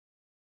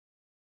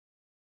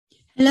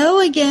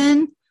Hello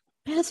again,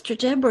 Pastor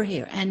Deborah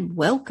here, and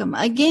welcome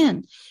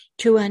again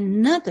to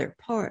another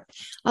part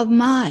of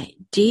my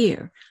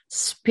dear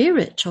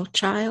spiritual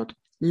child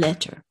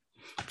letter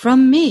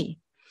from me,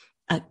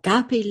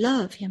 Agape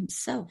Love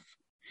himself.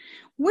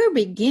 We're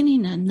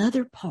beginning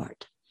another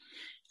part.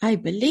 I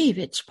believe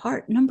it's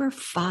part number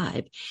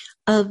 5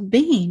 of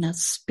being a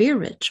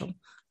spiritual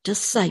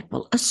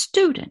disciple, a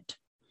student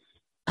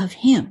of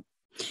him,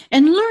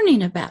 and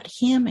learning about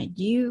him and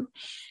you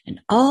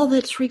and all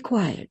that's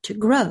required to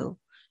grow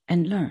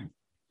and learn.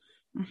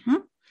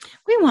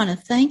 We want to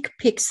thank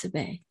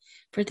Pixabay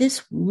for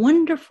this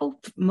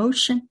wonderful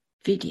motion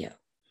video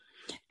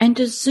and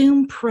to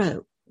Zoom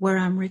Pro where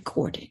I'm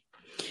recording.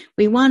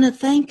 We want to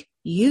thank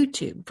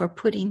YouTube for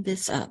putting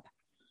this up.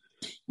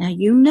 Now,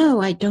 you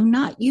know I do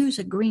not use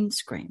a green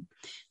screen,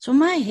 so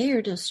my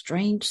hair does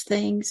strange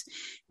things.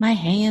 My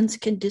hands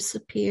can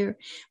disappear.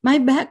 My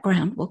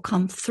background will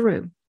come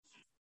through.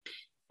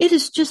 It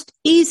is just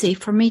easy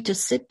for me to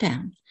sit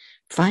down,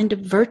 find a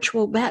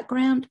virtual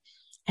background,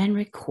 and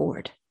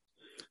record.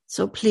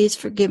 So please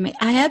forgive me.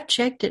 I have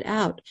checked it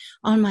out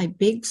on my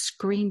big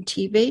screen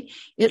TV.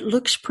 It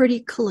looks pretty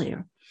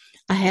clear.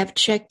 I have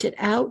checked it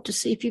out to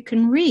see if you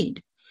can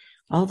read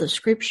all the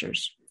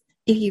scriptures.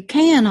 If you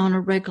can on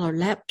a regular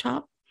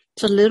laptop,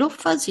 it's a little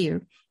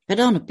fuzzier, but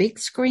on a big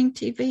screen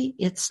TV,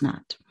 it's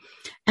not.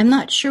 I'm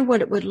not sure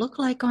what it would look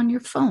like on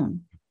your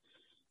phone,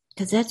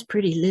 because that's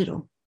pretty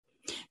little.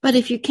 But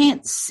if you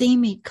can't see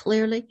me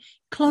clearly,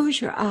 close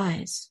your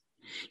eyes.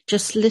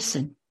 Just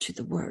listen to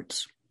the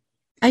words.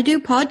 I do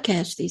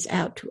podcast these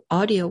out to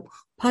audio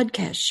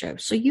podcast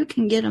shows, so you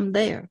can get them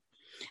there.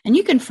 And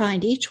you can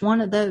find each one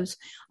of those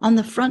on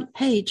the front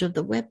page of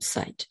the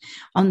website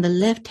on the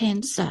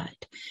left-hand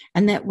side.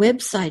 And that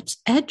website's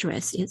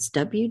address is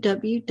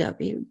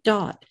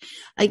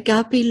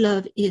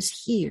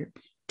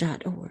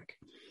www.agapeloveishere.org.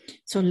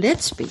 So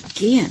let's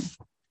begin.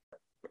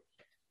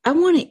 I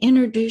want to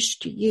introduce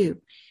to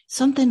you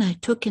something I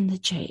took in the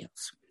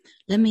jails.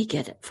 Let me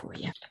get it for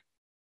you.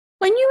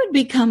 When you would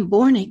become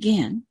born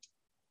again,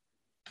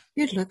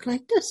 you'd look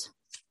like this.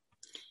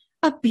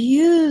 A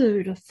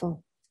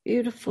beautiful,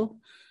 beautiful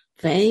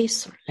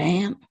vase or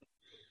lamp.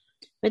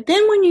 But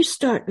then when you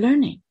start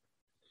learning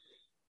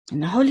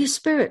and the Holy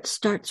Spirit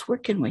starts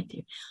working with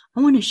you, I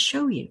want to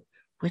show you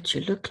what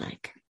you look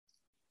like.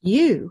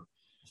 You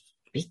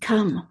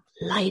become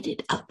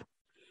lighted up.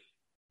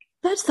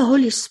 That's the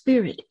Holy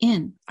Spirit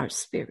in our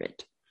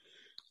spirit.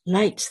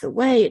 Lights the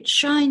way, it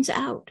shines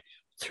out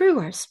through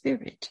our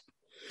spirit.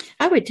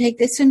 I would take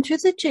this into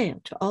the jail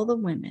to all the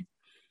women.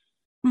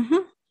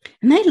 And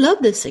they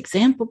love this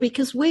example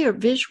because we are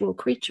visual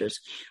creatures.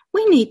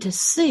 We need to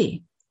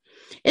see.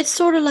 It's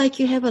sort of like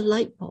you have a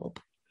light bulb.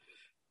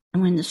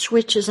 And when the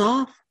switch is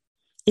off,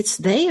 it's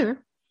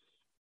there,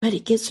 but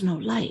it gets no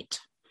light.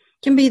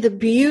 It can be the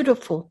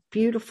beautiful,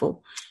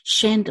 beautiful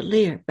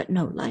chandelier, but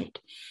no light.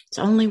 It's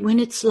only when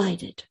it's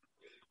lighted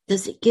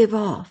does it give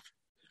off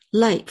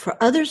light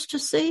for others to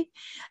see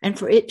and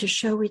for it to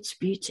show its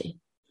beauty.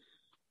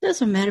 It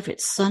doesn't matter if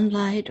it's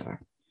sunlight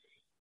or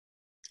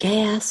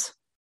gas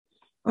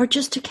or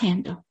just a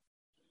candle.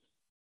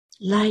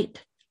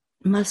 Light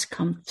must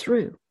come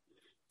through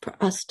for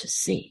us to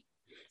see.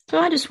 So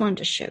I just wanted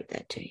to show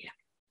that to you.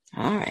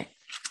 All right.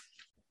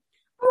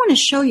 I want to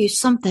show you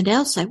something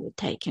else I would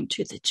take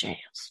into the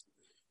jails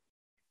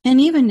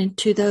and even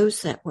into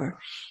those that were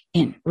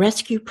in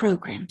rescue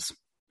programs.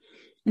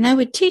 And I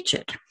would teach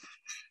it.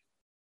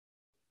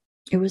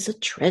 It was a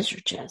treasure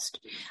chest.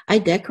 I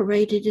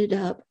decorated it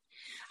up.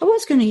 I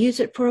was going to use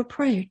it for a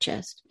prayer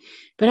chest,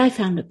 but I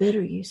found a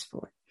better use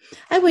for it.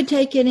 I would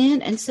take it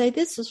in and say,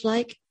 this is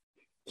like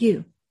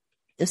you,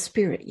 the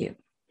Spirit you.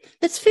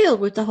 That's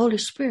filled with the Holy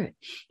Spirit.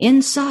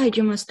 Inside,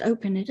 you must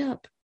open it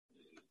up.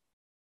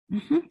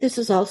 This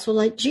is also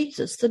like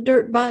Jesus, the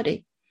dirt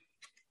body.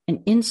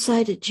 And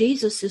inside of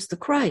Jesus is the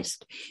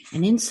Christ.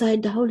 And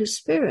inside the Holy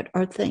Spirit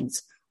are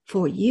things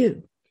for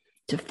you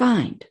to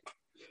find.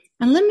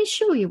 And let me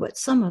show you what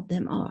some of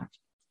them are.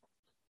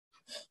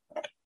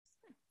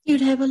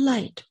 You'd have a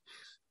light,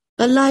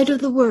 the light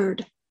of the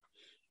Word,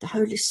 the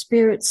Holy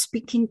Spirit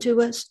speaking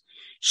to us,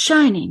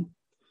 shining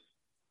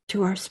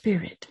to our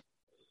spirit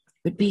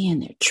would be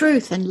in there.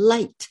 Truth and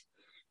light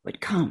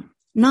would come.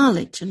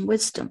 Knowledge and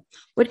wisdom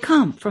would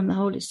come from the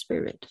Holy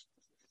Spirit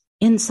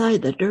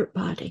inside the dirt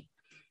body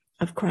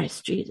of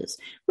Christ Jesus.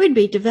 We'd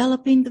be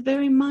developing the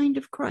very mind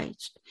of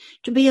Christ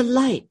to be a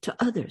light to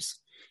others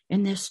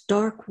in this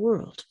dark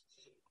world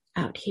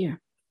out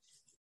here.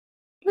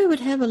 We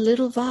would have a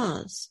little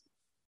vase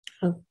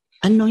of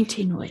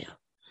anointing oil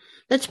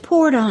that's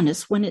poured on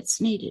us when it's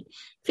needed,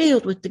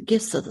 filled with the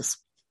gifts of the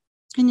Spirit.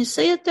 Can you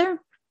see it there?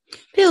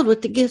 Filled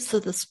with the gifts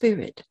of the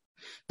Spirit,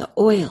 the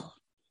oil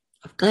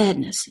of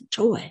gladness and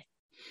joy.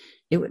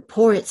 It would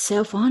pour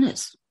itself on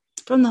us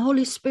from the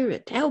Holy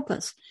Spirit to help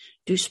us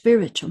do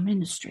spiritual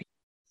ministry.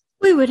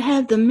 We would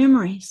have the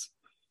memories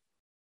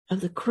of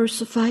the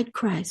crucified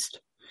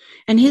Christ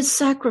and his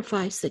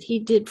sacrifice that he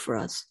did for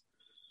us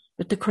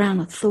with the crown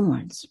of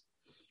thorns.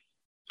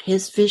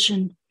 His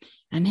vision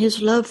and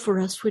his love for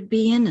us would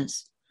be in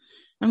us.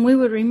 And we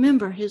would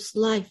remember his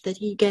life that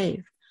he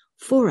gave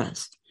for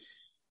us.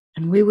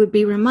 And we would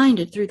be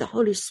reminded through the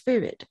Holy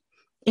Spirit,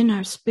 in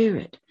our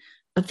spirit,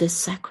 of this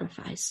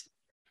sacrifice.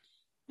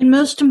 And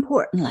most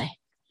importantly,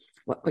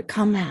 what would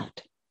come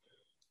out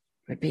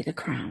would be the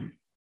crown.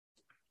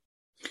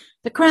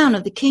 The crown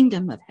of the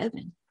kingdom of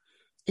heaven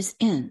is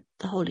in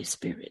the Holy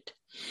Spirit.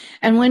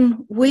 And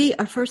when we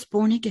are first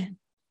born again,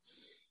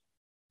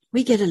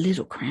 we get a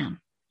little crown.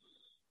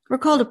 We're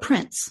called a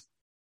prince,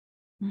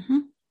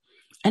 an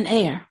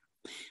heir.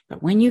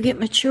 But when you get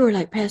mature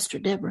like Pastor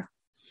Deborah,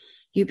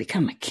 you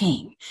become a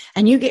king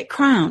and you get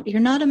crowned.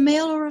 You're not a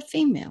male or a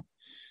female,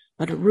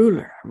 but a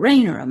ruler, a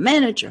reigner, a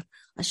manager,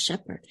 a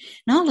shepherd.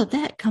 And all of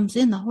that comes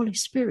in the Holy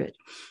Spirit.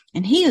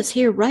 And he is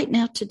here right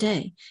now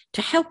today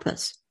to help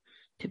us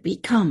to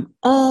become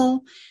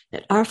all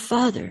that our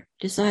Father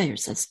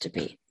desires us to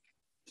be.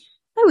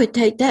 I would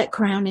take that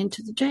crown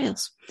into the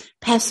jails,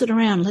 pass it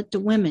around, let the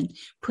women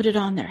put it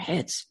on their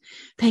heads.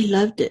 They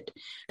loved it.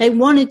 They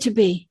wanted to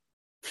be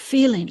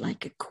feeling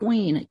like a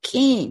queen, a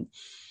king,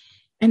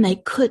 and they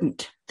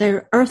couldn't.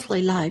 Their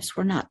earthly lives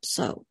were not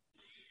so.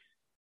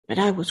 But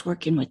I was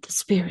working with the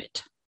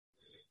Spirit,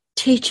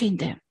 teaching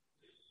them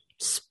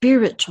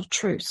spiritual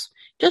truths,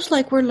 just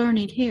like we're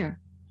learning here.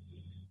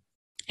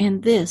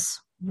 And this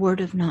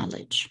word of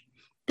knowledge,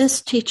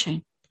 this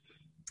teaching,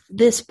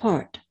 this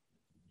part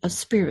of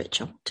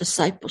spiritual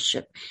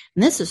discipleship.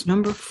 And this is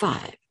number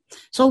 5.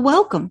 So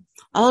welcome,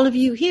 all of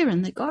you here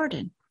in the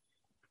garden.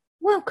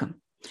 Welcome.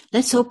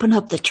 Let's open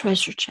up the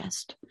treasure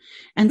chest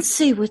and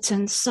see what's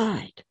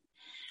inside.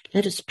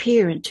 Let us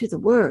peer into the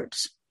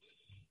words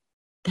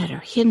that are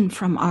hidden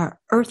from our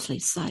earthly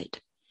sight.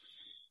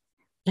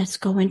 Let's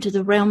go into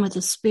the realm of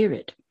the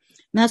Spirit.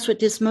 And that's what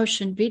this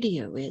motion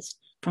video is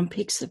from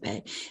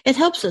Pixabay. It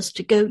helps us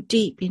to go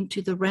deep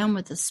into the realm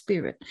of the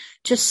Spirit,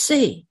 to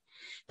see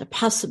the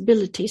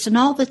possibilities and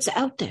all that's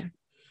out there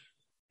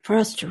for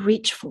us to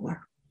reach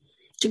for,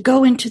 to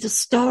go into the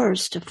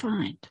stars to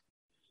find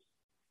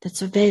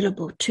that's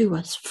available to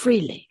us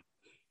freely,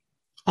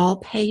 all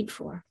paid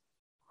for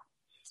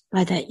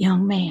by that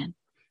young man,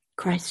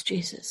 Christ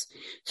Jesus.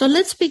 So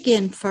let's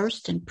begin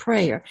first in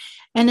prayer.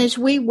 And as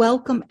we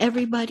welcome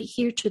everybody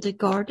here to the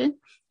garden,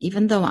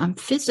 even though I'm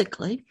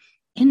physically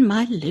in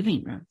my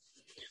living room,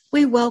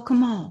 we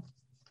welcome all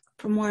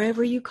from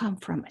wherever you come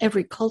from,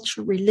 every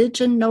culture,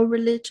 religion, no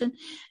religion,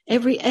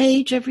 every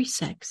age, every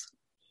sex.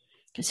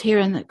 Because here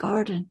in the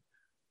garden,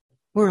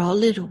 we're all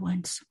little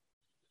ones.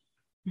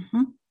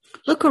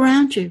 Look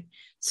around you.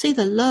 See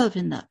the love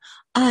in the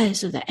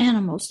eyes of the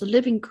animals, the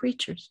living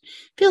creatures.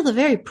 Feel the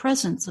very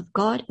presence of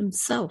God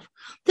himself.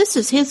 This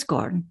is his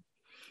garden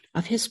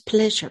of his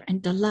pleasure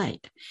and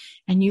delight.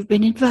 And you've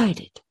been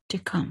invited to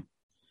come.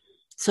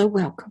 So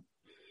welcome.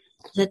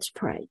 Let's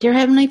pray. Dear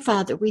Heavenly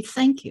Father, we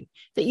thank you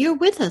that you're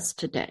with us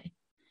today,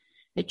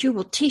 that you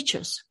will teach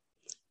us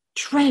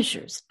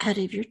treasures out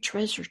of your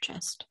treasure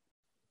chest,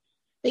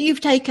 that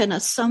you've taken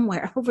us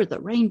somewhere over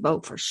the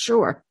rainbow for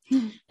sure.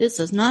 This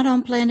is not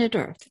on planet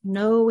Earth.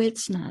 No,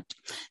 it's not.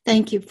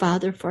 Thank you,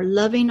 Father, for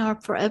loving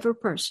our forever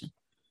person,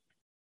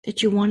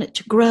 that you want it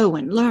to grow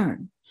and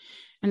learn,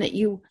 and that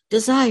you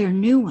desire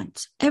new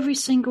ones every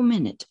single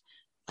minute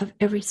of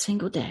every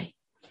single day.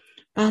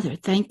 Father,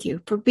 thank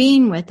you for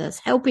being with us,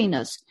 helping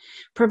us,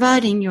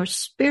 providing your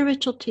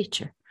spiritual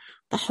teacher,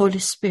 the Holy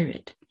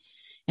Spirit,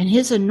 and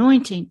his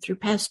anointing through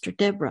Pastor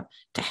Deborah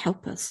to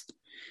help us.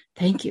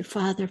 Thank you,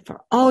 Father,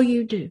 for all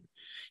you do,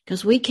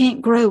 because we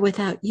can't grow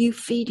without you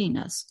feeding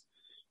us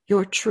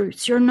your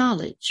truths, your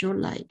knowledge, your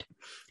light.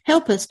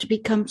 Help us to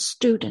become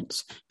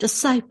students,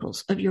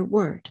 disciples of your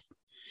word.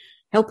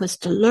 Help us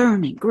to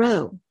learn and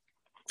grow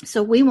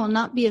so we will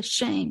not be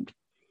ashamed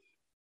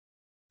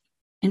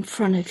in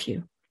front of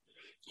you.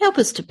 Help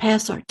us to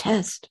pass our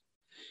test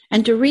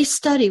and to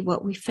restudy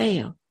what we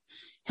fail.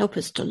 Help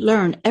us to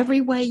learn every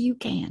way you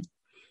can,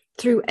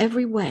 through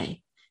every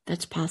way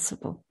that's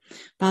possible.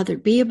 Father,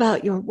 be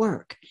about your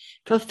work.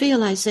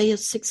 Fulfill Isaiah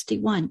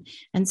 61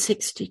 and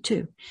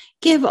 62.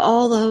 Give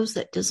all those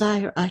that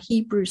desire a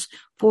Hebrews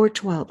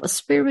 4:12, a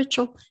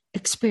spiritual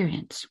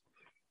experience.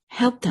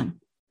 Help them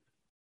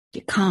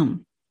to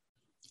come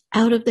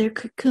out of their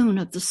cocoon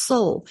of the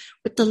soul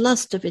with the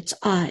lust of its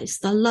eyes,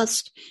 the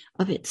lust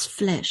of its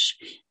flesh,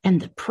 and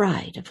the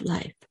pride of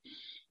life.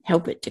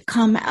 Help it to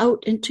come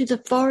out into the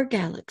far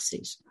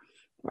galaxies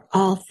where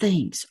all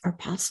things are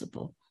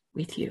possible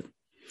with you.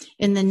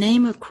 In the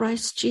name of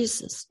Christ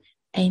Jesus,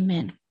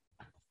 amen.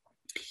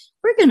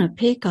 We're going to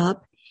pick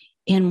up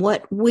in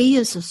what we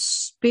as a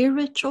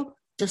spiritual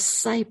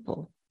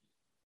disciple,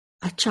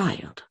 a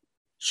child,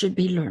 should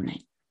be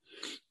learning.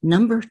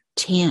 Number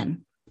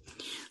 10.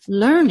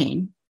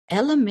 Learning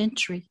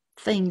elementary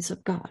things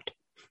of God.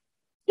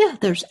 Yeah,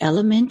 there's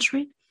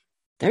elementary,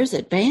 there's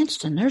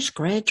advanced, and there's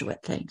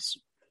graduate things.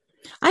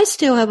 I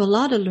still have a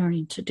lot of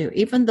learning to do,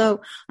 even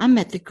though I'm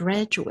at the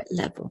graduate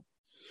level.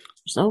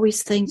 There's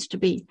always things to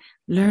be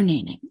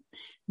learning and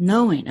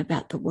knowing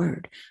about the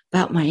word,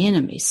 about my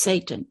enemy,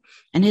 Satan,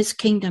 and his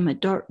kingdom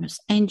of darkness,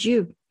 and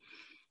you.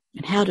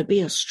 and how to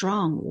be a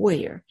strong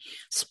warrior,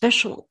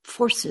 special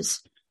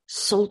forces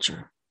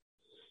soldier,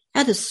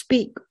 how to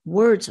speak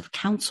words of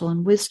counsel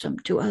and wisdom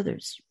to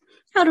others,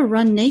 how to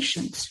run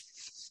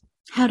nations,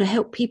 how to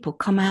help people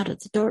come out of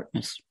the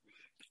darkness.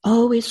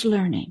 Always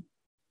learning.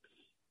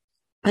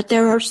 But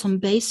there are some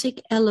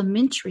basic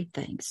elementary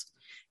things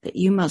that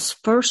you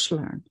must first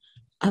learn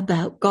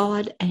about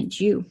God and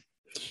you.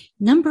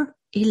 Number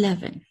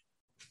 11,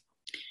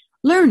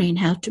 learning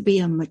how to be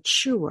a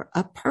mature,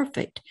 a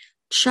perfect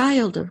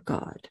child of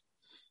God.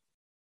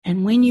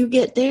 And when you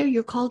get there,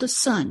 you're called a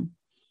son,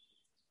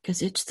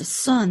 because it's the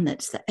son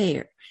that's the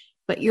heir.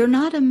 But you're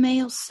not a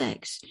male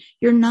sex.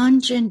 You're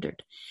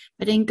non-gendered.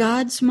 But in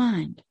God's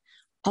mind,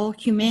 all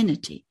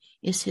humanity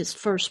is his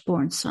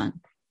firstborn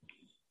son.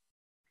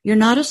 You're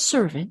not a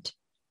servant,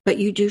 but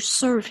you do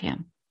serve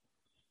him.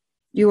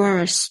 You are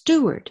a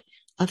steward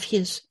of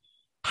his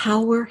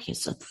power,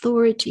 his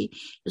authority,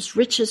 his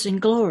riches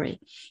and glory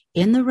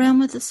in the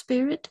realm of the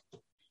spirit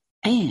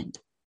and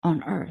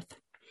on earth.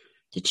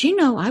 Did you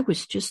know I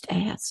was just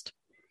asked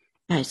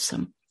by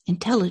some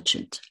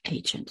intelligence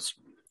agents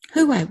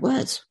who I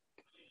was?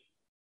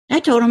 I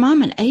told them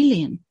I'm an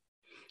alien.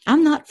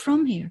 I'm not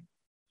from here.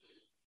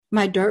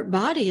 My dirt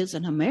body is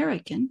an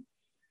American,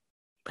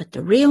 but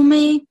the real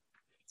me,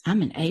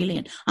 I'm an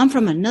alien. I'm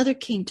from another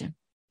kingdom,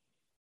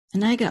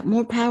 and I got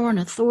more power and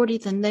authority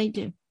than they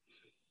do.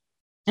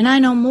 And I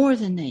know more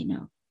than they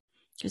know,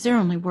 because they're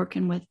only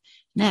working with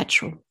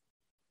natural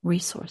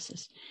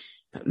resources.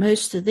 But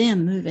most of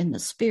them move in the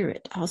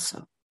spirit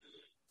also.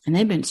 And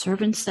they've been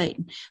serving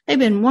Satan. They've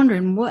been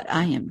wondering what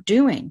I am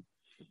doing.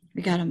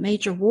 We got a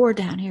major war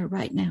down here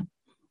right now.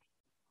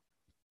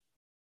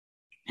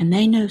 And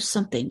they know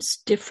something's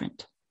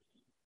different.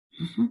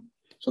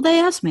 So they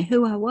asked me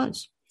who I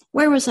was.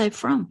 Where was I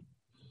from?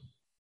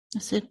 I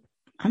said,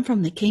 I'm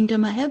from the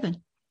kingdom of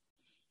heaven.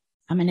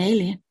 I'm an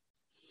alien.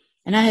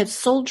 And I have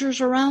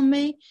soldiers around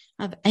me.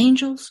 I have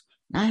angels.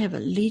 And I have a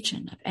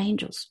legion of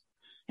angels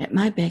at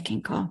my beck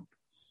and call.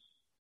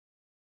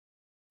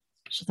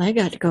 So they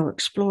got to go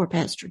explore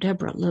Pastor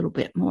Deborah a little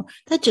bit more.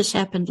 That just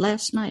happened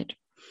last night.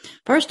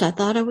 First, I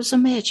thought I was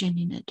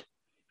imagining it.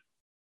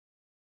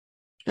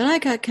 But I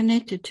got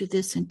connected to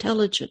this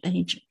intelligent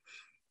agent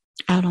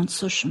out on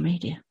social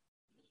media.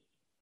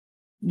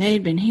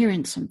 They'd been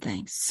hearing some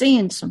things,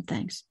 seeing some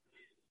things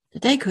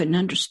that they couldn't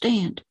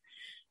understand.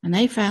 And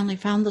they finally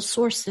found the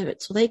source of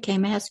it. So they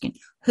came asking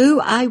who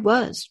I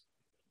was.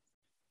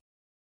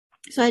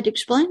 So I had to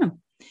explain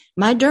them.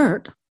 My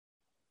dirt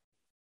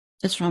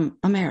is from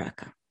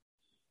America,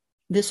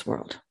 this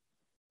world.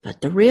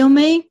 But the real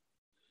me,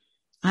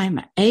 I'm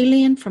an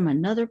alien from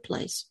another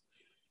place,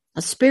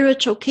 a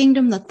spiritual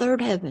kingdom, the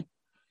third heaven.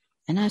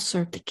 And I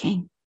serve the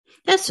King.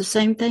 That's the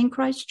same thing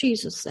Christ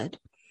Jesus said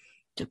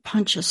to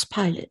Pontius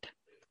Pilate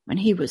when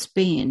he was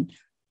being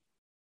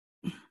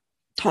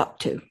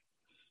talked to.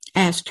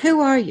 Asked,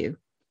 who are you?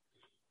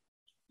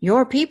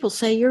 Your people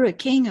say you're a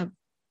king of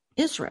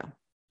Israel.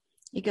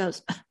 He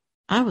goes,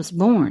 I was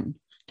born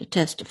to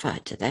testify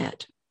to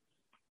that.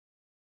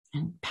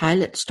 And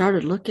Pilate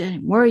started looking at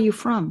him. Where are you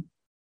from?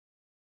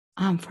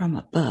 I'm from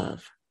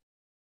above.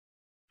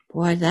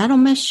 Boy, that'll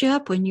mess you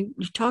up when you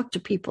talk to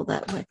people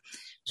that way.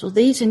 So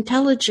these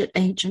intelligent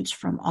agents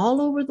from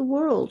all over the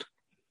world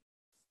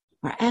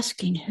were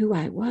asking who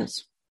I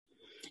was.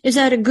 Is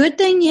that a good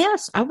thing?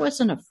 Yes, I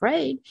wasn't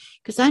afraid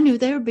because I knew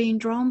they were being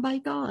drawn by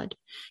God,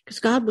 because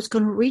God was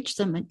going to reach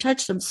them and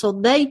touch them so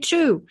they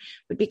too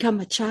would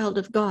become a child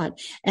of God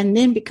and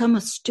then become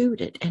a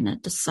student and a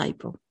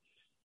disciple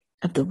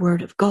of the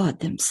Word of God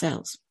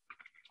themselves.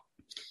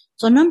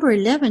 So number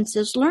 11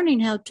 says learning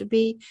how to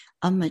be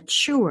a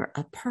mature,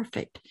 a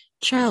perfect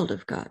child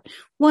of God,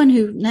 one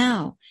who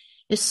now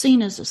is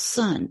seen as a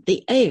son,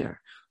 the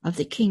heir of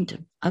the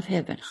kingdom of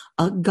heaven,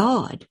 a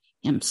God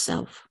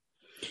himself.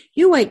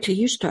 You wait till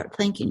you start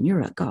thinking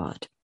you're a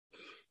God.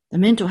 The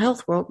mental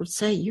health world would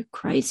say, you're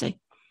crazy.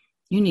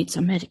 You need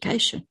some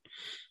medication.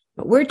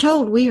 But we're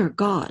told we are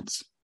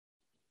gods,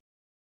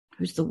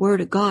 whose the word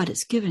of God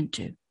is given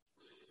to.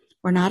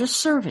 We're not a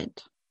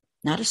servant,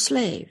 not a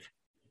slave,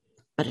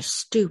 but a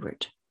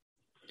steward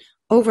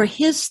over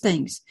his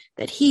things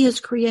that he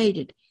has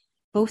created,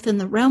 both in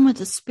the realm of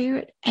the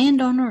spirit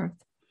and on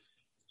earth.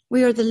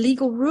 We are the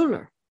legal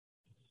ruler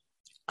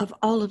of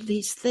all of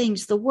these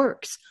things, the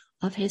works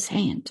of his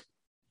hand.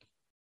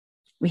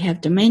 We have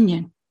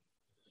dominion.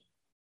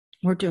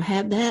 We're to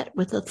have that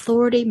with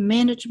authority,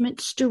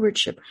 management,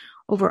 stewardship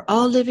over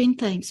all living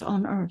things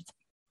on earth.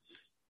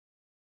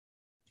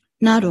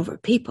 Not over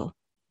people.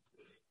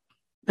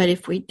 But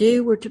if we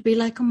do, we're to be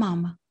like a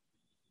mama,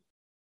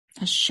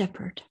 a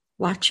shepherd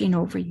watching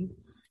over you,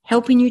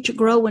 helping you to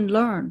grow and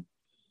learn.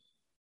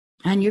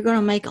 And you're going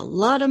to make a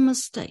lot of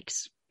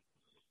mistakes.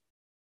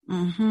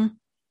 And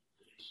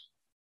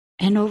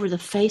over the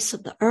face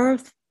of the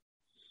earth,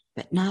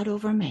 but not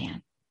over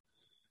man.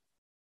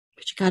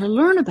 But you got to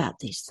learn about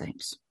these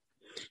things.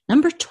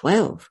 Number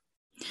 12,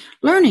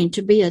 learning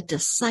to be a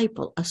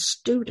disciple, a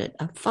student,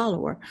 a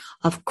follower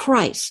of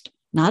Christ,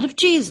 not of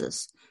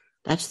Jesus,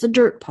 That's the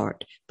dirt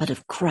part, but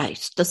of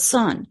Christ, the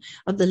Son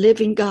of the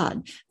living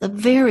God, the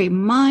very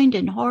mind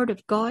and heart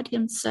of God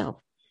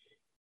himself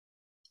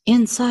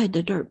inside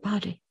the dirt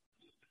body.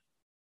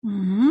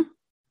 Mm-hmm.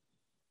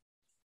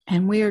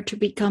 And we are to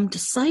become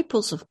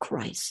disciples of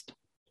Christ.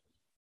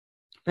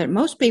 But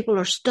most people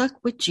are stuck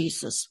with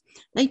Jesus.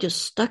 They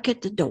just stuck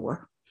at the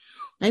door.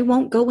 They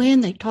won't go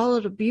in. They call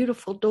it a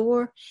beautiful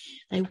door.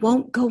 They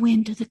won't go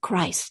into the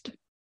Christ.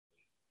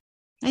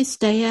 They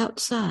stay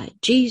outside.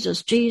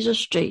 Jesus,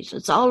 Jesus, Jesus.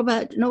 It's all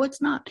about, no, it's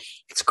not.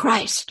 It's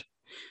Christ.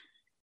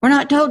 We're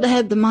not told to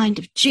have the mind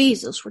of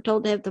Jesus. We're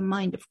told to have the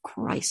mind of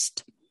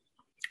Christ.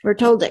 We're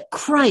told that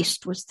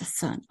Christ was the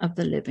Son of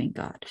the living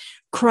God.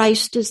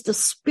 Christ is the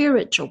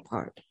spiritual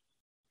part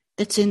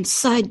that's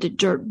inside the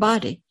dirt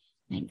body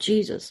named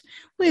Jesus.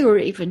 We were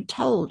even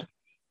told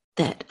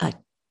that a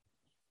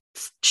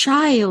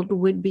child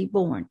would be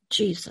born,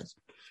 Jesus,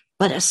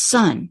 but a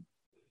son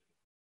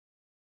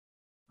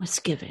was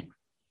given.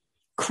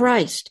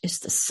 Christ is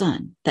the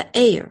Son, the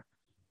heir.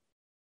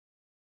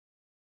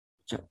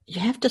 So you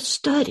have to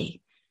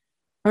study,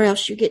 or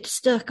else you get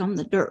stuck on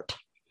the dirt.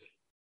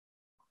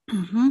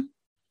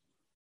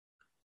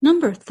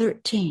 Number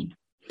 13,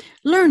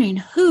 learning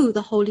who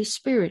the Holy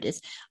Spirit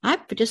is. I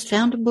just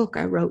found a book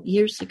I wrote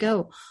years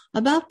ago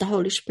about the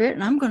Holy Spirit,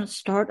 and I'm going to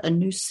start a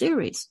new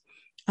series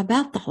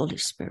about the Holy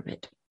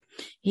Spirit.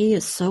 He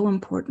is so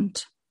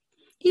important.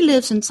 He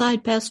lives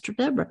inside Pastor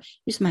Deborah.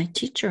 He's my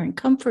teacher and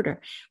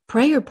comforter,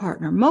 prayer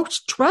partner,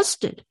 most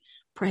trusted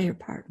prayer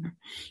partner.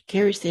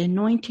 Carries the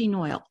anointing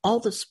oil, all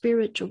the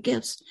spiritual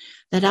gifts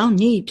that I'll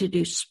need to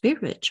do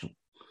spiritual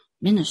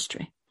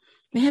ministry.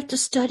 We have to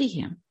study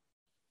him.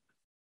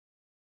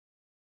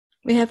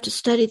 We have to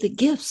study the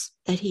gifts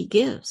that he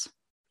gives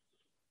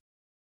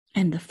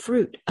and the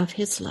fruit of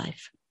his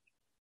life.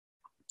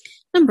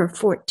 Number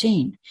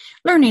 14,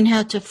 learning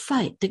how to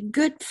fight the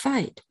good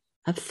fight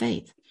of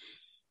faith.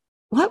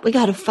 What? We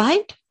got to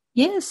fight?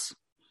 Yes.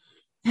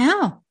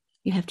 How?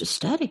 You have to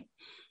study.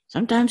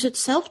 Sometimes it's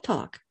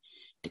self-talk.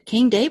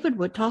 King David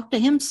would talk to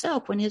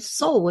himself when his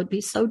soul would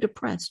be so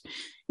depressed.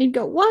 He'd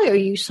go, why are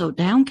you so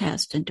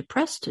downcast and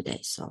depressed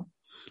today, soul?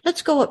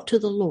 Let's go up to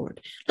the Lord.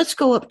 Let's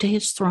go up to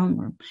his throne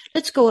room.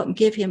 Let's go up and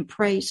give him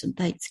praise and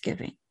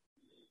thanksgiving.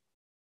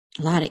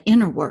 A lot of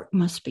inner work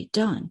must be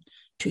done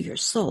to your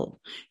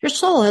soul. Your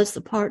soul has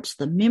the parts,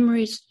 the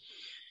memories,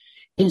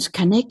 is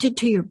connected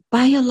to your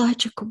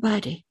biological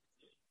body.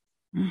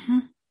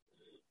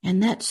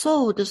 And that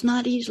soul does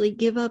not easily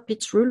give up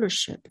its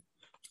rulership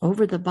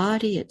over the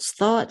body, its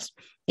thoughts.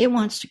 It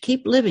wants to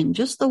keep living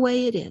just the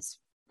way it is.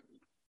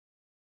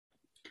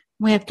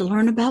 We have to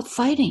learn about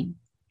fighting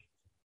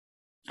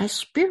a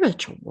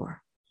spiritual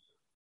war.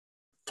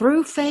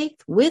 Through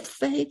faith, with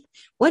faith.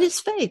 What is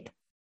faith?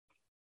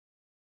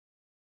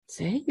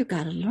 See, you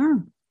got to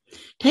learn.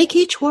 Take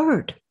each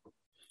word.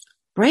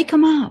 Break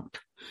them out.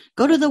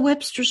 Go to the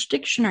Webster's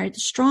Dictionary, the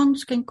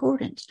Strong's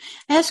Concordance.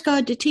 Ask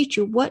God to teach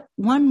you what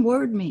one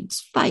word means.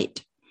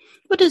 Fight.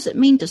 What does it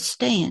mean to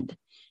stand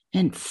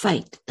and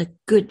fight the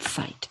good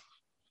fight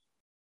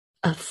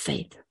of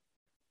faith?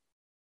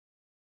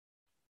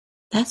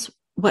 That's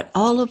what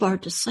all of our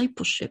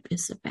discipleship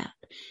is about.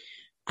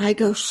 I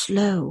go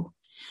slow.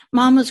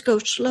 Mamas go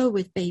slow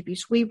with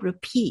babies. We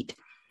repeat.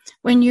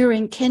 When you're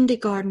in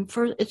kindergarten,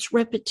 first it's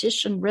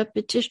repetition.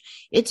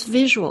 It's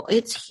visual,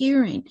 it's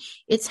hearing,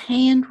 it's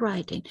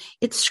handwriting,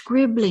 it's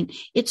scribbling,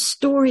 it's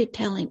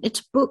storytelling, it's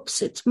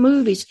books, it's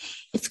movies,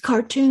 it's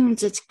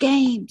cartoons, it's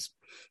games.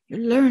 You're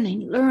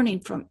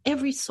learning from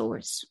every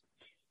source.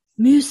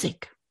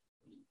 Music.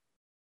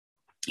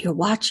 You're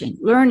watching,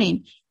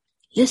 learning,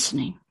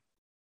 listening.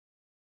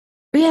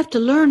 We have to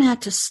learn how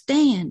to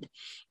stand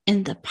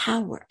in the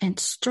power and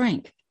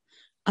strength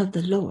of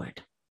the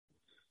Lord.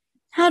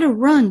 How to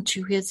run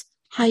to his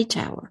high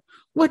tower.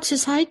 What's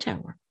his high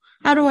tower?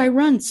 How do I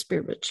run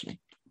spiritually?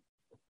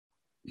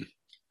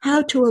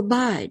 How to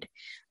abide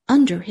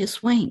under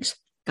his wings.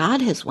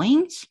 God has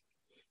wings?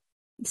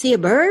 Is he a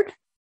bird?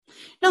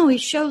 No, he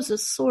shows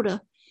us sort of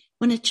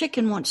when a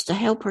chicken wants to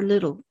help her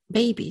little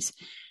babies.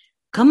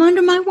 Come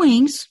under my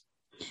wings.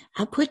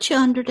 I'll put you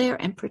under there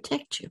and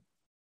protect you.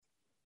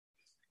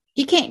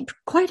 He can't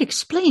quite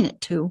explain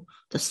it to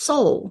the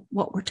soul,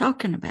 what we're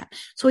talking about.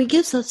 So he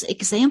gives us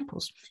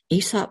examples,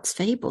 Aesop's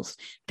fables,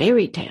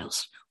 fairy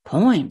tales,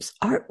 poems,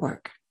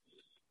 artwork,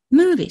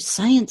 movies,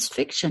 science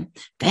fiction,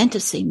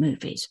 fantasy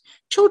movies,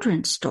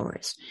 children's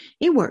stories.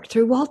 He worked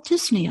through Walt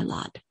Disney a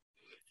lot.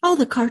 All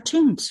the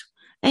cartoons,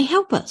 they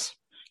help us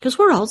because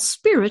we're all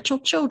spiritual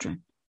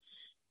children.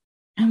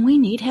 And we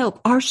need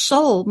help. Our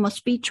soul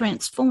must be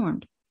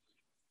transformed.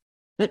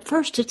 But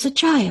first, it's a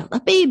child, a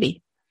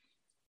baby.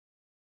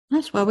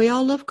 That's why we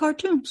all love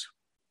cartoons,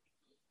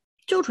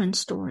 children's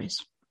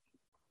stories.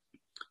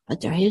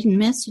 But there are hidden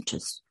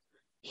messages,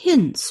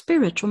 hidden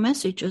spiritual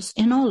messages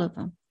in all of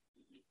them.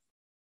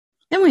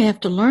 Then we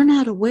have to learn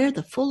how to wear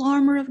the full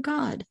armor of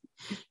God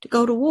to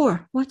go to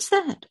war. What's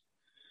that?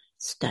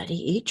 Study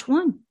each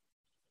one.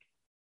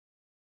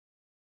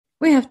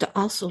 We have to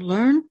also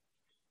learn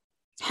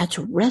how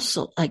to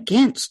wrestle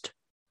against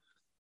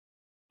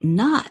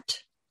not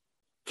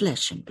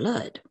flesh and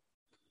blood,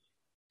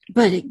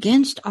 but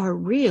against our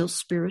real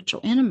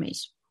spiritual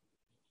enemies.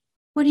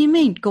 What do you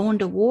mean? Going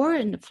to war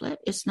in the flesh?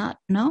 It's not,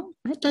 no,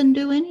 that doesn't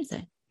do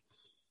anything.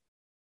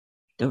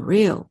 The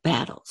real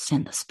battle's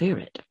in the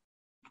spirit.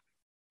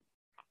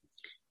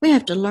 We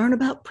have to learn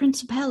about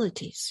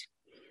principalities.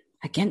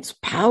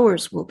 Against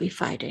powers we'll be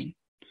fighting.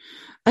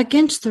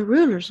 Against the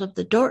rulers of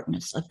the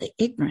darkness, of the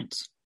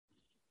ignorance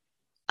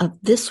of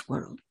this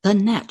world, the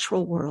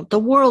natural world, the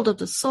world of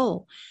the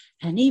soul,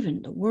 and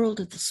even the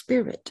world of the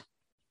spirit.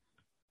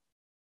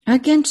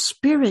 Against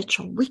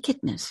spiritual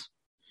wickedness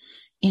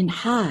in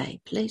high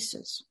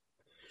places.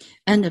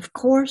 And of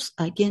course,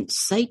 against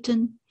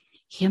Satan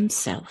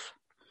himself.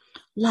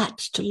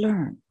 Lots to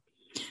learn.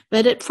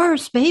 But at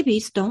first,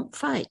 babies don't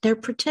fight. They're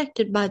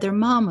protected by their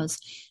mamas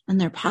and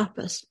their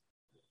papas.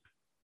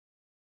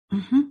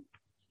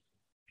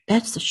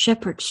 That's the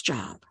shepherd's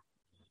job.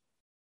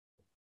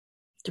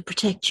 To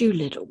protect you,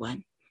 little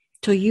one,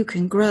 till you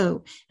can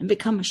grow and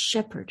become a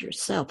shepherd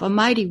yourself, a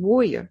mighty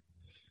warrior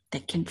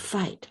that can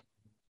fight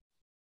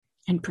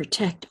and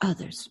protect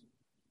others.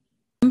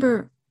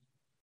 Number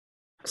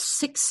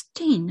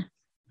 16.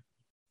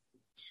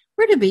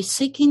 We're to be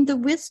seeking the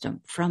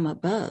wisdom from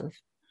above,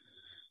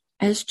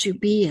 as to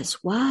be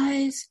as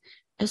wise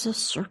as a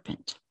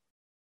serpent.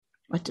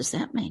 What does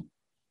that mean?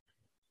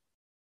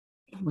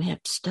 We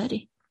have to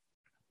study.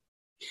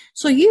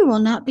 So you will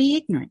not be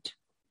ignorant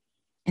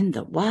in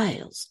the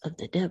wiles of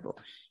the devil.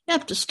 You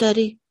have to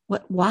study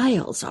what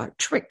wiles are,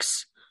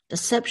 tricks,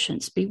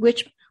 deceptions,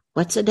 bewitchment.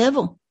 What's a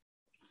devil?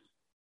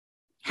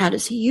 How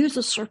does he use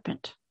a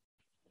serpent?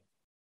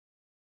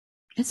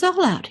 It's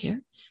all out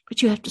here,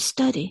 but you have to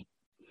study.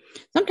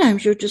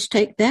 Sometimes you'll just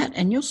take that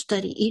and you'll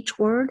study each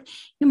word.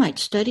 You might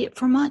study it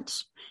for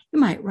months. You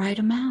might write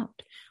them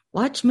out.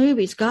 Watch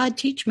movies. God,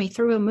 teach me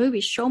through a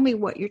movie. Show me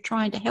what you're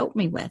trying to help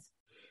me with.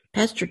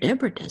 Pastor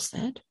Deborah does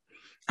that.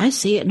 I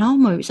see it in all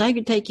movies. I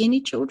could take any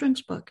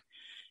children's book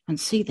and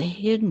see the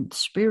hidden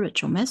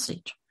spiritual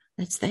message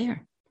that's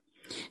there.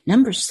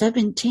 Number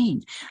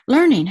 17,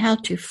 learning how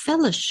to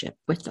fellowship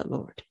with the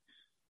Lord.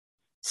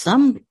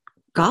 Some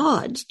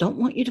gods don't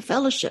want you to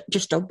fellowship.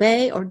 Just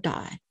obey or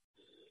die.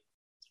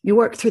 You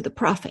work through the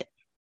prophet.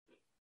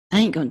 I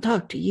ain't going to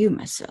talk to you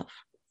myself.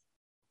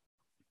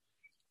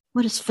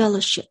 What does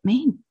fellowship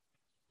mean?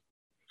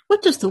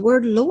 What does the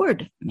word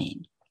Lord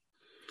mean?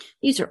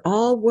 These are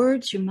all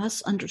words you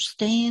must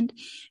understand,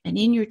 and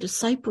in your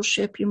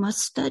discipleship you must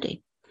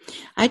study.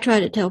 I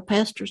try to tell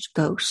pastors,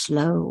 go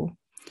slow.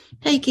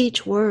 Take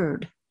each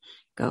word.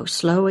 Go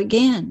slow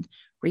again.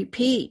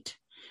 Repeat.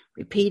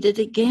 Repeat it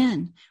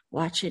again.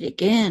 Watch it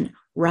again.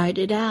 Write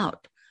it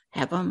out.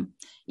 Have them.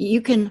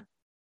 You can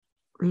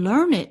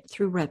learn it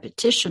through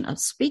repetition of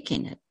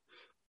speaking it.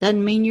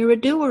 Doesn't mean you're a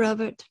doer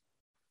of it.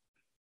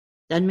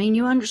 Doesn't mean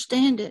you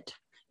understand it.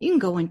 You can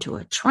go into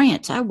a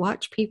trance. I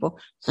watch people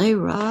say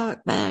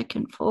rock back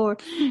and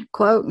forth,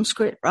 quote and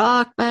script,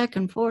 rock back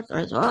and forth,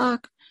 or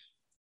rock.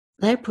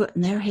 They're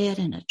putting their head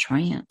in a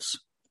trance.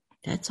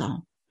 That's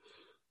all.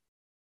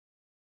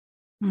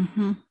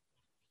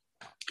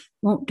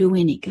 Won't do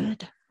any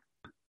good.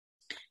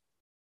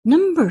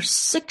 Number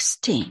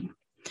 16,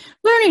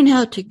 learning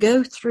how to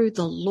go through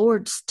the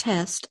Lord's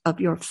test of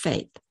your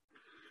faith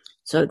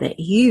so that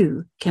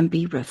you can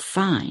be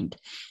refined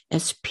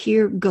as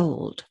pure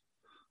gold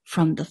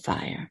from the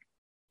fire.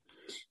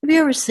 Have you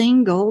ever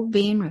seen gold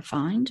being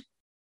refined?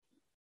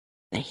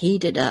 They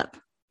heat it up,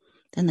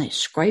 then they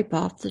scrape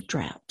off the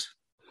drought.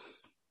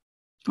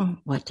 Well,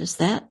 what does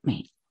that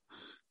mean?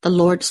 The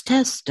Lord's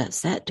test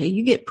does that too.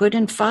 You get put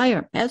in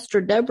fire.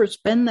 Pastor Deborah's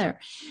been there.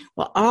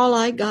 Well,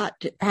 I got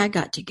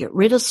to get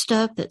rid of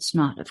stuff that's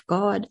not of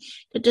God,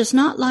 that does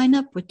not line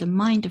up with the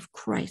mind of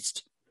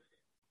Christ,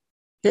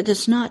 that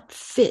does not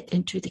fit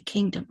into the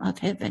kingdom of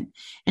heaven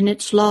and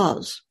its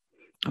laws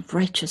of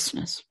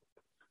righteousness.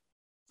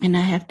 And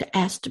I have to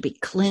ask to be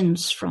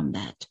cleansed from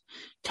that.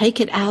 Take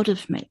it out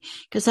of me,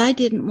 because I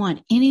didn't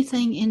want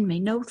anything in me,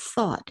 no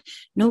thought,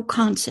 no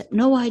concept,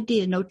 no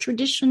idea, no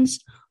traditions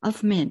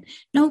of men,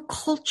 no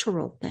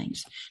cultural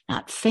things,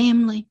 not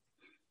family,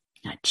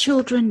 not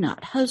children,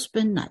 not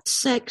husband, not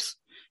sex,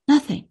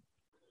 nothing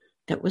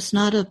that was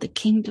not of the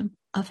kingdom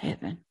of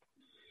heaven.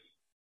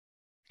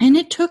 And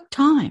it took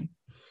time,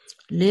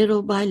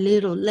 little by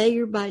little,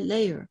 layer by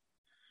layer.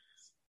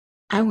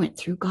 I went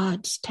through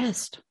God's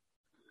test.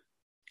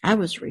 I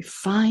was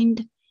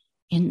refined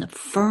in the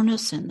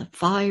furnace and the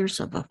fires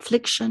of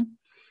affliction,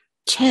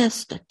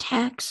 test,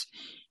 attacks,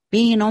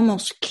 being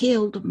almost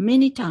killed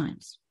many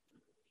times,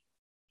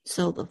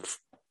 so the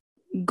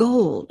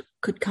gold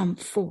could come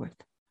forth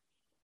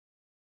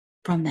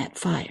from that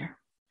fire.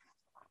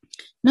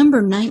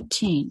 Number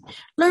 19,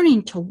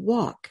 learning to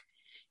walk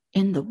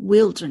in the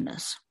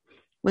wilderness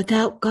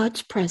without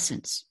God's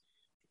presence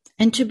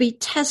and to be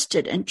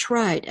tested and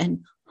tried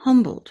and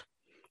humbled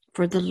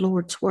for the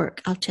Lord's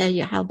work. I'll tell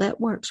you how that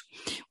works.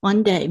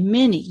 One day,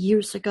 many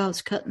years ago, I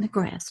was cutting the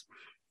grass,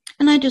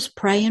 and I just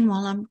praying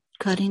while I'm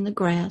cutting the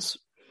grass.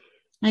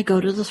 I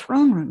go to the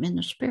throne room in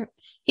the spirit,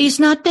 He's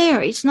not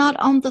there. He's not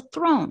on the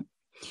throne.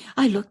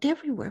 I looked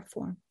everywhere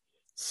for him.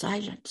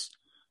 Silence.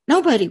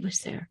 Nobody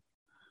was there.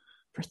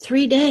 For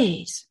 3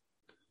 days.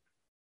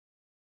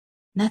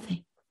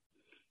 Nothing.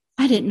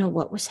 I didn't know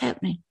what was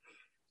happening.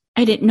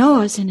 I didn't know I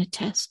was in a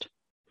test,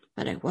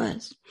 but I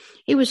was.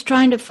 He was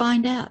trying to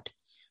find out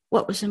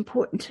what was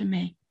important to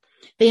me.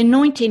 The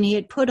anointing he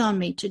had put on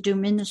me to do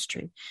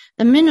ministry.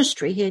 The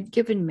ministry he had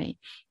given me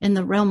in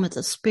the realm of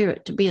the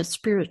spirit to be a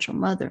spiritual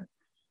mother.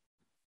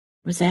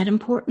 Was that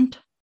important?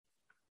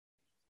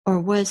 Or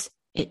was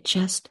it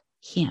just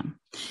him?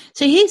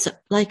 See, he's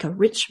like a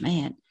rich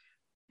man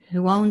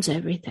who owns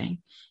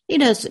everything. He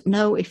doesn't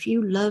know if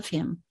you love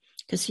him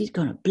because he's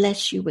going to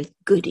bless you with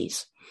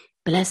goodies,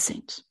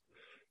 blessings.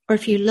 Or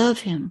if you love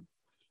him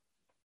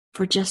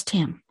for just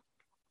him.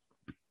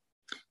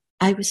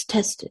 I was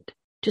tested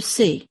to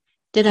see,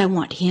 did I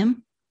want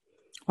him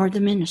or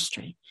the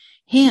ministry?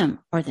 Him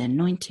or the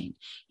anointing?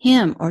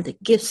 Him or the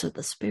gifts of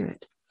the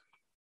Spirit?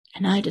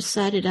 And I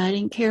decided I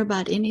didn't care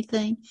about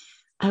anything.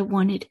 I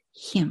wanted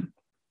him.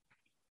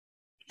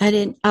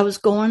 I was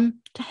going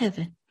to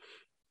heaven.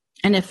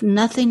 And if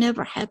nothing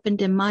ever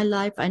happened in my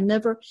life, I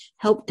never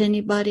helped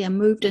anybody, I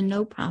moved in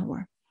no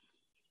power,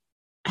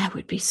 I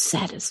would be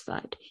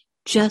satisfied.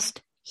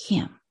 Just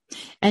him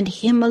and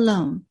him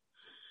alone.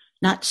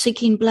 Not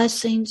seeking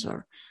blessings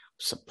or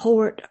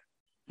support,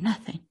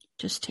 nothing,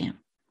 just him.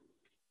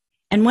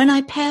 And when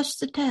I passed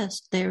the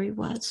test, there he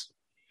was.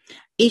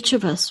 Each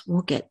of us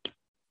will get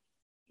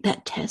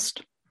that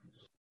test.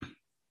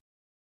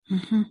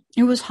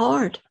 It was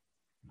hard.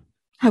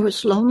 I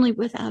was lonely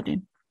without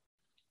him.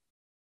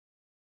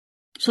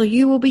 So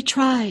you will be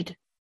tried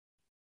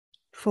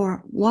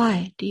for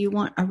why do you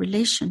want a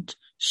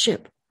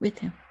relationship with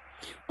him?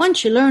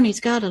 Once you learn he's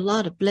got a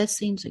lot of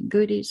blessings and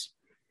goodies,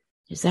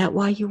 is that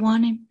why you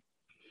want him?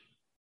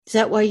 Is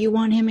that why you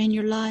want him in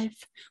your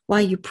life?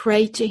 Why you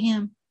pray to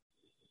him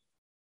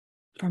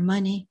for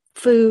money,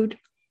 food,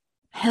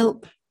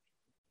 help?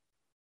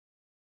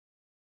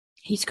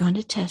 He's going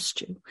to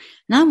test you.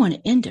 And I want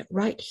to end it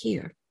right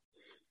here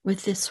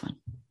with this one.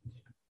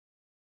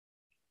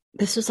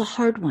 This is a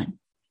hard one.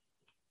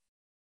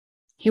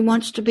 He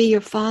wants to be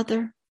your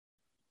father,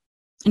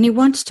 and he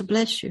wants to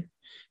bless you.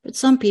 But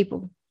some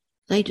people,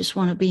 they just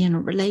want to be in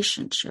a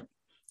relationship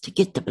to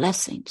get the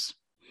blessings,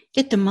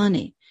 get the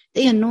money,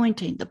 the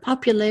anointing, the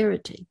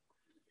popularity,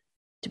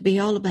 to be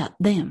all about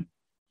them.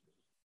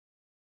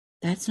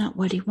 That's not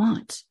what he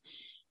wants.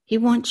 He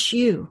wants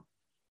you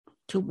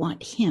to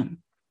want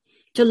him,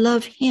 to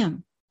love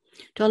him,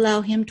 to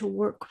allow him to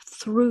work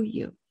through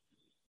you,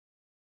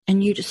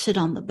 and you to sit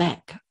on the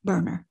back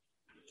burner,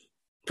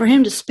 for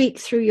him to speak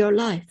through your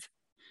life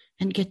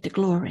and get the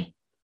glory.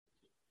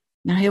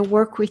 Now he'll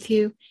work with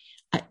you.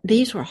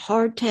 These were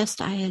hard tests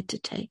I had to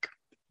take.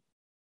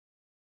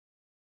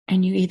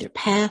 And you either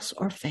pass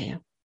or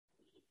fail.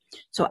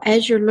 So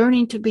as you're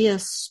learning to be a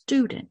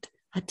student,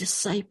 a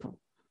disciple,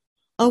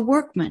 a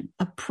workman,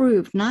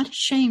 approved, not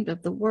ashamed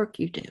of the work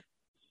you do,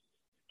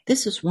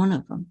 this is one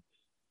of them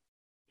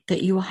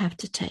that you will have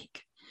to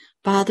take.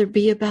 Father,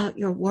 be about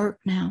your work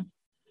now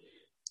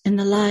in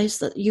the lives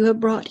that you have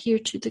brought here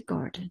to the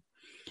garden.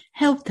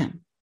 Help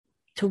them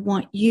to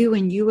want you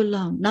and you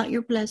alone, not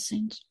your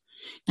blessings,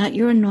 not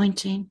your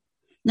anointing,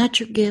 not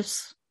your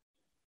gifts,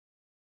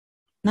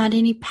 not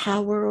any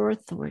power or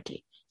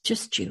authority,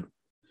 just you.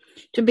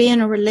 To be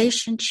in a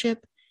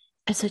relationship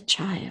as a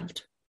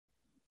child,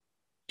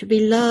 to be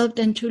loved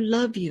and to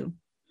love you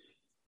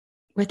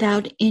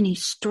without any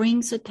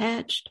strings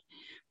attached,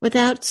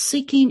 without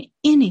seeking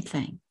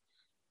anything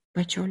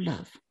but your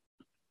love.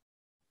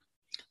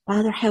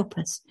 Father, help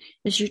us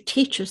as you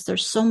teach us.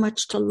 There's so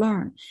much to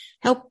learn.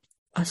 Help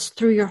us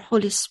through your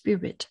Holy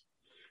Spirit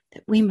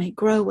that we may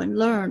grow and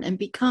learn and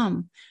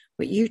become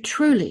what you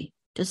truly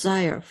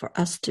desire for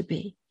us to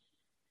be.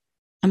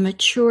 A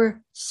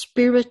mature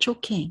spiritual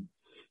king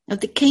of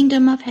the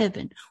kingdom of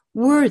heaven,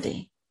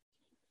 worthy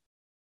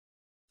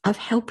of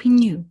helping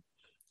you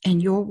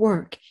and your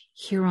work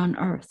here on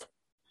earth.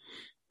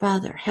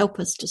 Father, help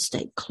us to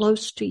stay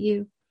close to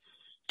you,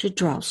 to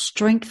draw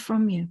strength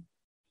from you,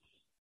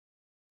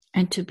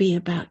 and to be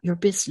about your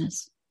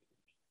business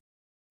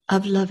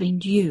of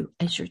loving you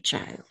as your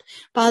child.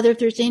 Father, if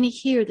there's any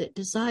here that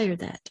desire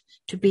that,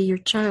 to be your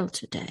child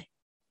today,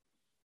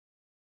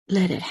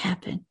 let it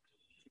happen.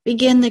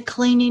 Begin the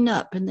cleaning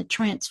up and the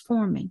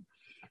transforming,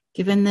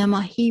 giving them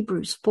a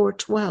Hebrews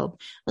 4:12,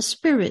 a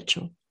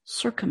spiritual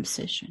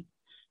circumcision,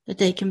 that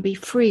they can be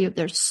free of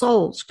their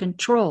soul's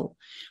control,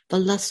 the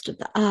lust of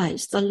the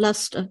eyes, the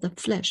lust of the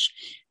flesh,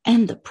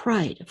 and the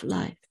pride of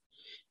life.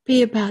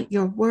 Be about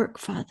your work,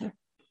 Father.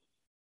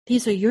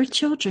 These are your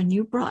children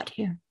you brought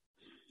here.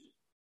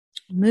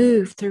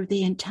 Move through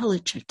the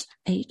intelligence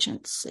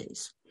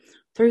agencies,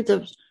 through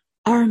the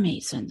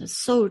armies and the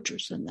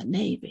soldiers and the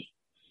Navy.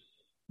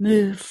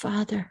 Move,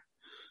 Father,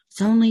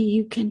 as only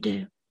you can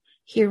do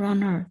here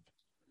on earth.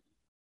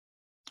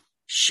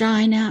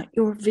 Shine out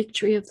your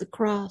victory of the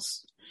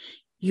cross,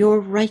 your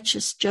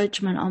righteous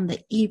judgment on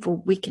the evil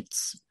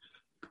wickedness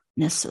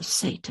of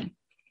Satan.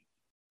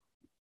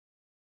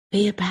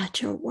 be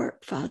about your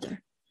work,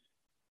 Father.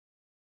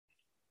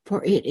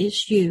 For it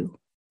is you,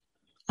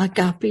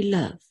 agape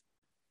love,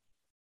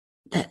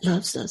 that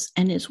loves us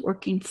and is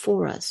working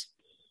for us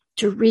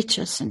to reach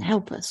us and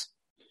help us.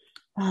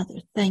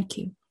 Father, thank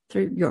you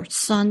through your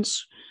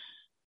Son's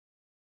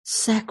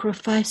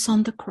sacrifice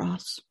on the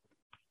cross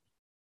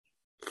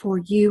for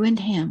you and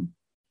him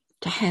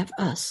to have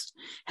us.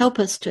 Help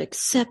us to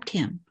accept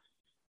him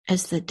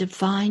as the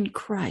divine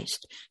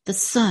Christ, the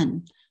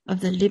Son of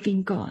the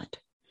living God,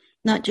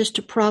 not just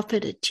a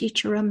prophet, a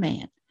teacher, a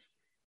man,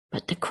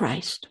 but the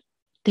Christ,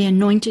 the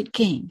anointed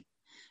King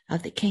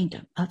of the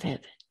kingdom of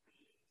heaven.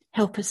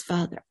 Help us,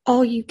 Father,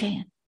 all you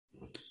can.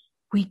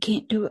 We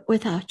can't do it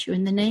without you.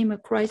 In the name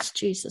of Christ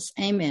Jesus,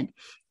 amen.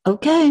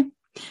 Okay,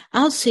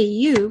 I'll see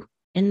you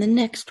in the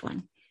next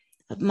one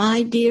of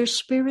my dear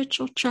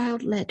spiritual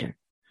child letter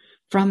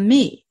from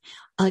me,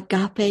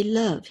 Agape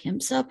Love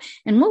himself.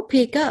 And we'll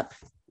pick up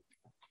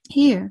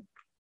here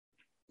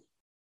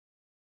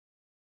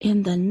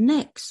in the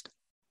next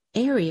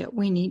area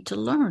we need to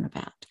learn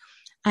about.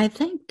 I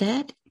think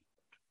that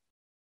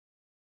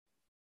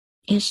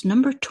is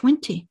number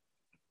 20.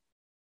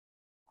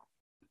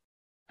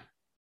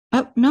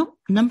 Oh, no,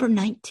 number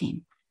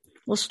 19.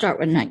 We'll start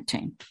with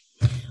 19.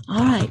 All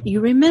right, you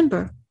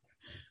remember,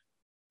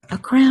 a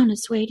crown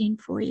is waiting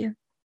for you.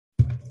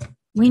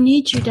 We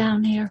need you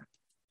down here.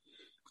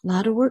 A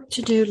lot of work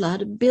to do, a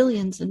lot of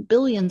billions and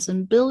billions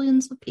and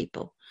billions of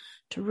people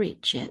to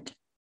reach it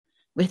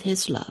with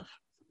his love.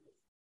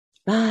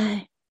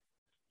 Bye.